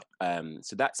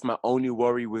 So that's my only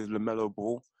worry with LaMelo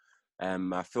Ball.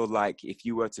 I feel like if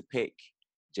you were to pick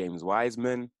James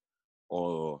Wiseman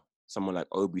or someone like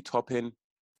Obi Toppin,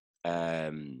 with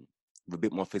a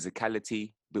bit more physicality,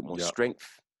 a bit more strength,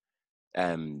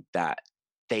 that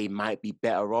they might be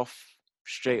better off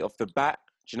straight off the bat.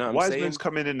 Do you know what I'm saying? Wiseman's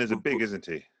coming in as a big, isn't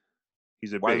he?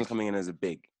 He's a big. Wiseman's coming in as a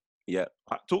big. Yeah.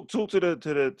 Talk to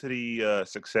the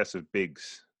success of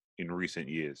bigs in recent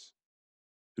years,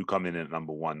 who come in at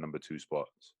number 1, number 2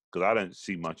 spots, because I don't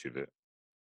see much of it.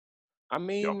 I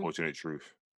mean, the unfortunate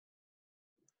truth.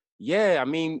 Yeah, I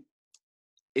mean,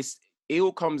 it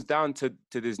all comes down to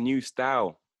this new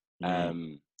style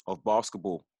of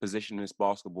basketball, positionless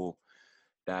basketball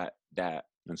that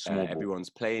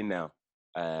everyone's playing now.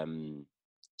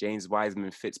 James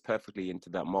Wiseman fits perfectly into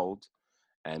that mold.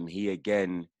 He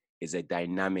again is a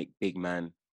dynamic big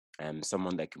man,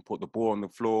 someone that can put the ball on the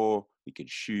floor. He can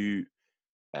shoot.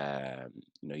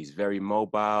 He's very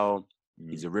mobile.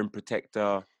 He's a rim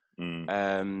protector.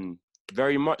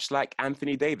 Very much like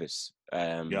Anthony Davis.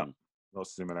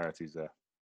 Lots of similarities there.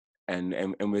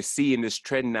 And we're seeing this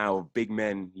trend now of big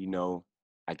men,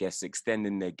 I guess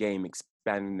extending their game,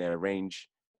 expanding their range,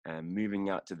 and moving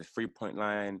out to the 3-point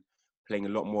line, playing a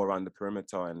lot more around the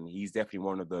perimeter. And he's definitely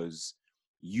one of those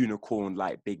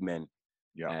unicorn-like big men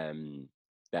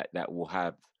that will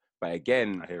have. But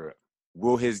again, I hear it.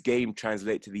 Will his game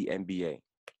translate to the NBA?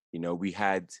 We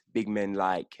had big men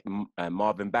like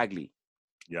Marvin Bagley,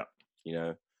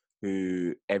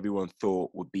 who everyone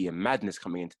thought would be a madness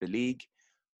coming into the league.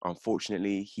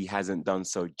 Unfortunately, he hasn't done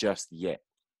so just yet.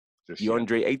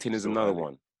 DeAndre Ayton is another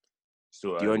one.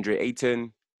 DeAndre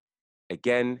Ayton,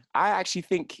 again, I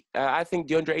think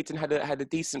DeAndre Ayton had a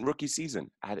decent rookie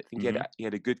season. I think he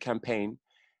had a good campaign,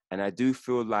 and I do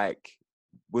feel like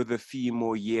with a few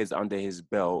more years under his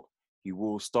belt, he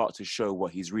will start to show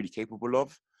what he's really capable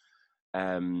of.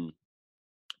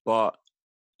 But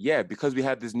yeah, because we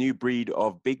have this new breed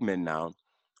of big men now,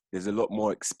 there's a lot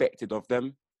more expected of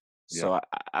them. So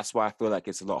that's why I feel like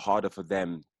it's a lot harder for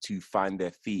them to find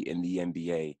their feet in the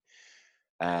NBA.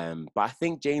 But I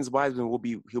think James Wiseman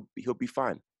he'll be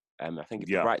fine. I think if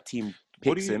the right team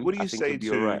picks him, I think he'll be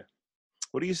all right.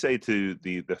 What do you say to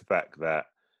the fact that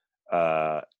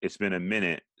it's been a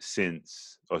minute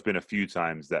since, or it's been a few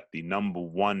times that the number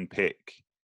 1 pick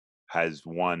has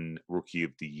won Rookie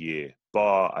of the Year?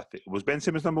 I think was Ben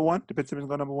Simmons number 1? Did Ben Simmons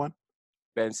go number 1?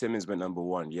 Ben Simmons went number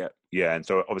 1. Yeah. Yeah, and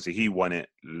so obviously he won it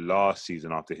last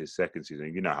season after his second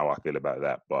season. You know how I feel about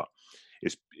that, but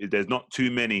there's not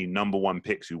too many number one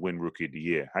picks who win Rookie of the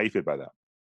Year. How you feel about that?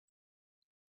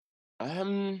 I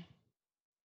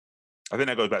think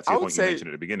that goes back to the point you mentioned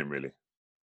at the beginning, really.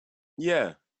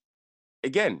 Yeah.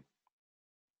 Again,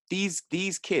 these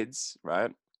kids,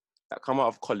 right, that come out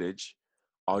of college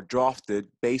are drafted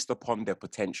based upon their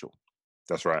potential.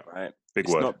 That's right. Right. Big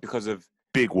word. It's not because of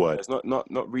big word. It's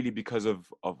not really because of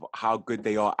how good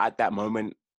they are at that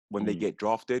moment when they get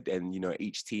drafted, and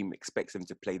each team expects them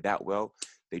to play that well.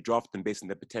 They draft them based on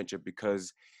their potential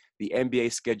because the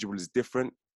NBA schedule is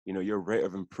different. Your rate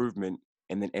of improvement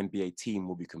in an NBA team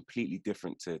will be completely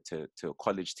different to a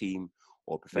college team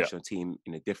or a professional team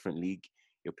in a different league.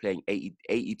 You're playing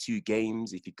 82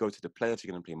 games. If you go to the playoffs,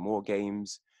 you're going to play more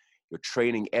games. You're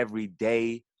training every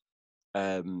day.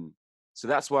 So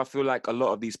that's why I feel like a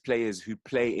lot of these players who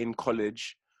play in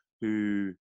college,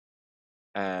 who,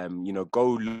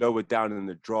 go lower down in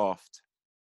the draft,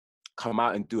 come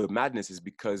out and do a madness, is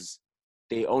because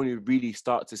they only really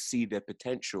start to see their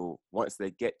potential once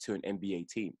they get to an NBA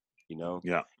team.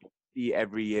 Yeah.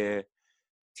 Every year,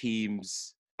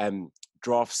 teams,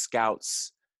 draft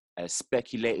scouts,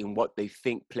 speculating what they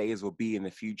think players will be in the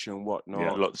future and whatnot.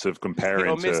 Yeah, lots of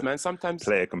comparing to man. Sometimes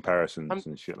player comparisons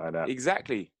and shit like that.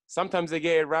 Exactly. Sometimes they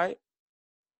get it right,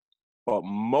 but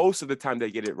most of the time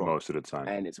they get it wrong. Most of the time.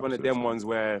 And it's one of them ones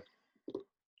where,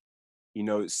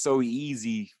 it's so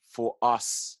easy for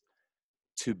us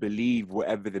to believe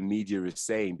whatever the media is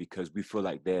saying because we feel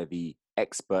like they're the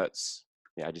experts.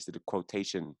 Yeah, I just did a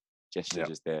quotation gesture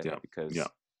just there because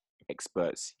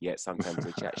experts, yet sometimes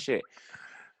they chat shit.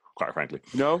 Quite frankly.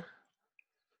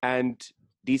 And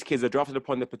these kids are drafted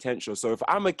upon their potential. So if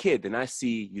I'm a kid and I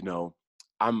see,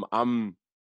 I'm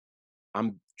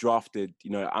drafted,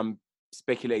 I'm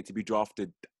speculated to be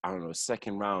drafted, I don't know,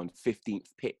 second round, 15th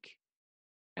pick.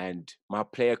 And my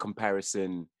player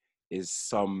comparison is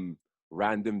some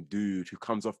random dude who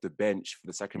comes off the bench for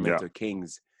the Sacramento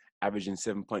Kings, averaging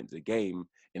 7 points a game.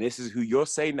 And this is who you're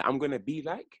saying that I'm going to be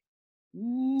like?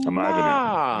 I'm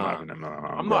not having it.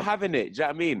 I'm not having it. Do you know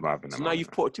what I mean? So now you've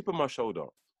put a chip on my shoulder.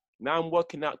 Now I'm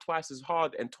working out twice as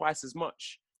hard and twice as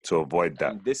much to avoid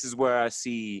that. And this is where I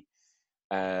see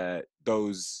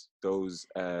those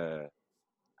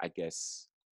I guess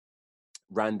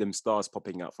random stars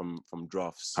popping out from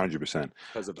drafts. 100%.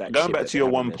 Because of that. Going back to your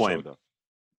 1 point,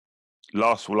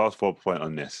 last 4 point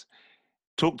on this.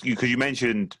 Talk to you because you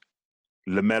mentioned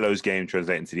LaMelo's game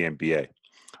translating to the NBA.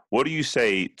 What do you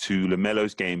say to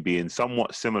LaMelo's game being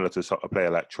somewhat similar to a player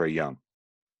like Trae Young?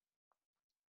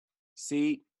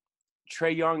 See,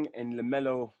 Trae Young and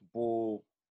LaMelo Ball,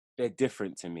 they're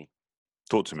different to me.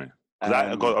 Talk to me.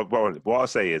 What I'll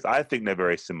say is I think they're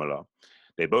very similar.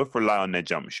 They both rely on their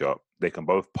jump shot. They can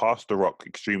both pass the rock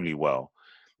extremely well.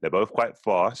 They're both quite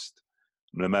fast.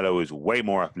 LaMelo is way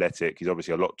more athletic. He's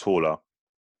obviously a lot taller.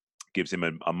 Gives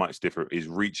him a much different. His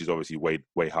reach is obviously way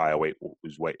higher.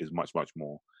 His weight is much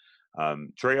more.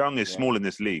 Trae Young is small in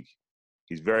this league.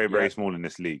 He's very, very small in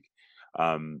this league.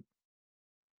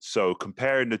 So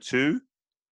comparing the two,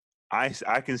 I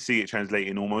can see it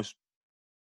translating almost.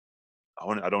 I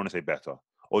don't want to say better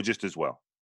or just as well.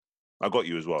 I got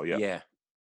you as well. Yeah. Yeah.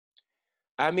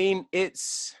 I mean,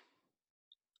 it's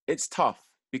tough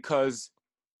because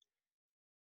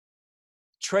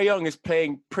Trae Young is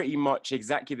playing pretty much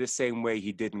exactly the same way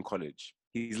he did in college.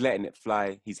 He's letting it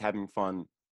fly. He's having fun,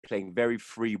 playing very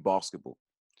free basketball.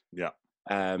 Yeah.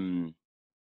 LaMelo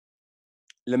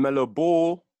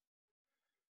Ball,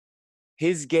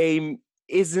 his game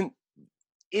isn't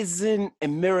a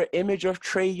mirror image of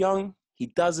Trae Young. He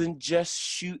doesn't just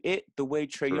shoot it the way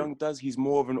Trae Young does. He's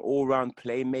more of an all-round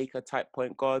playmaker type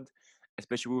point guard,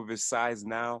 especially with his size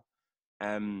now.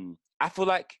 I feel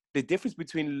like the difference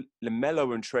between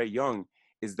LaMelo and Trae Young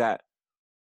is that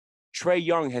Trae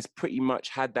Young has pretty much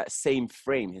had that same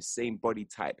frame, his same body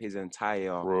type, his entire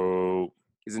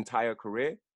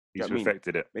career. He's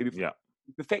perfected it.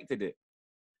 He perfected it.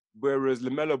 Whereas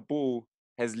LaMelo Ball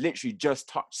has literally just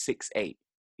touched 6'8",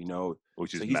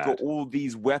 which is so he's mad. got all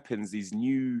these weapons, these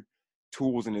new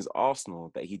tools in his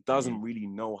arsenal that he doesn't really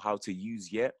know how to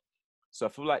use yet. So I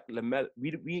feel like LaMelo,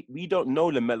 we don't know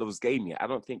LaMelo's game yet. I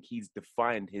don't think he's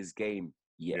defined his game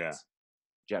yet. Yeah.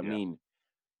 Do you know what I mean?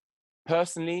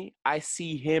 Personally, I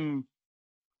see him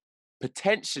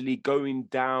potentially going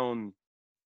down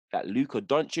that Luka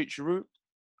Doncic route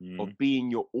of being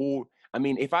your all. I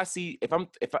mean, if I think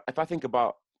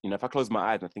about, if I close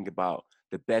my eyes and I think about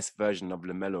the best version of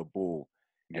LaMelo Ball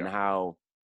and how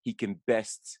he can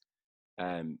best,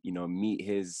 meet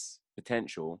his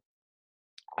potential,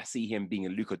 I see him being a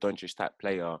Luka Doncic type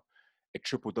player, a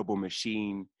triple-double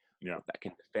machine that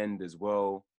can defend as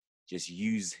well. just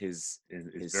use his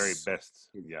very best.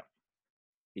 Yeah.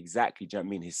 Exactly. Do you know what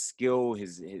I mean? His skill,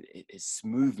 his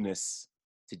smoothness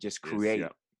to just create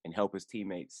and help his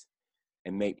teammates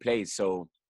and make plays. So,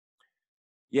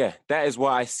 yeah, that is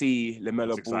what I see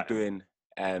LaMelo Ball doing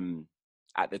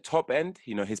at the top end,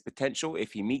 you know, his potential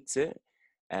if he meets it.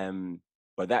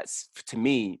 But that's, to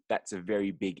me, that's a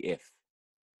very big if.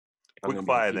 Quick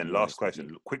fire then, last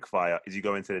question. Quick fire. Is he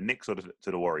going to the Knicks or to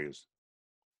the Warriors?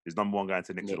 Is number one going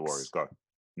to Knicks or the Warriors? Go.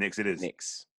 Knicks it is.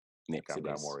 Knicks I'm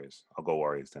going Warriors. I'll go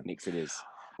Warriors then. Knicks it is.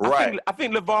 Right. I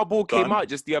think LeVar Ball came out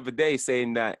just the other day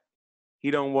saying that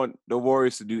he don't want the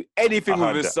Warriors to do anything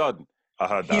with his son. I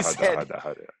heard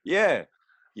that. Yeah,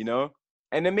 you know,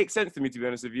 and it makes sense to me, to be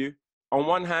honest with you. On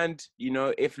one hand, you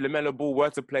know, if LaMelo Ball were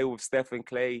to play with Steph and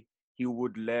Clay, he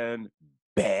would learn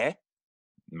bare.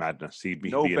 Madness. He'd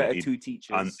be two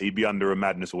teachers. He'd be under a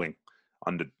madness wing,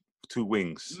 under two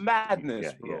wings.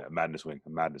 Madness, bro. Yeah, a madness wing.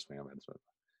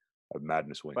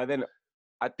 But then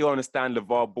I do understand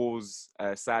LeVar Ball's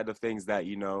side of things, that,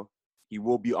 you know, he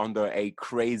will be under a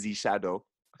crazy shadow.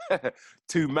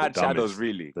 Two mad shadows,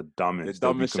 really. The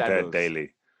dumbest shadows.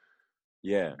 daily.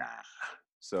 Yeah. Nah.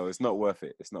 So it's not worth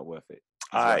it.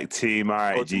 All right, team. All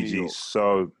right, GG.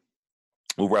 So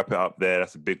we'll wrap it up there.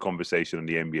 That's a big conversation on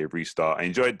the NBA restart. I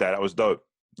enjoyed that. That was dope.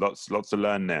 Lots to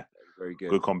learn there. Very good.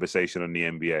 Good conversation on the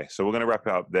NBA. So we're going to wrap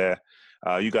it up there.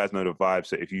 You guys know the vibe.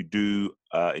 So if you do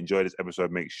enjoy this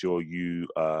episode, make sure you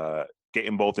get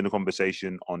involved in the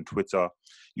conversation on Twitter.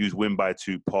 Use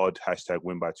WinBy2Pod,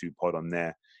 #WinBy2Pod on there.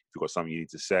 If you've got something you need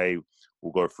to say,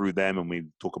 we'll go through them and we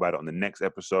talk about it on the next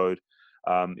episode.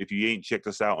 If you ain't checked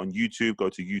us out on YouTube, go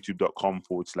to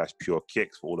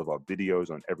youtube.com/PureKicks for all of our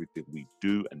videos on everything we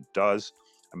do and does,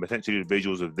 and potentially the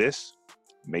visuals of this,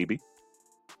 maybe.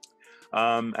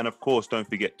 And of course, don't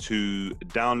forget to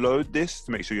download this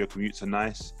to make sure your commutes are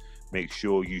nice. Make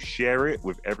sure you share it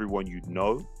with everyone you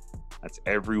know. That's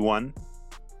everyone,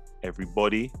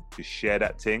 everybody. Just share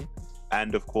that thing.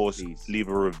 And of course, leave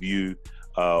a review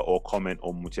or comment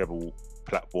on whichever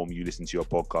platform you listen to your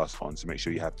podcast on. So make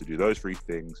sure you have to do those 3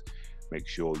 things. Make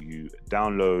sure you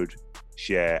download,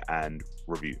 share, and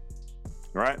review.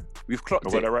 All right? We've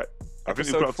clocked it. That right? I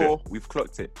think we've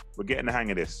clocked it. We're getting the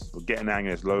hang of this.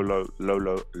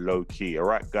 Low key. All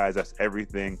right, guys, that's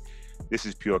everything. This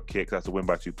is Pure Kicks. That's the Win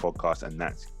by 2 podcast, and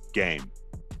that's game.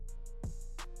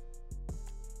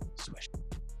 Swish.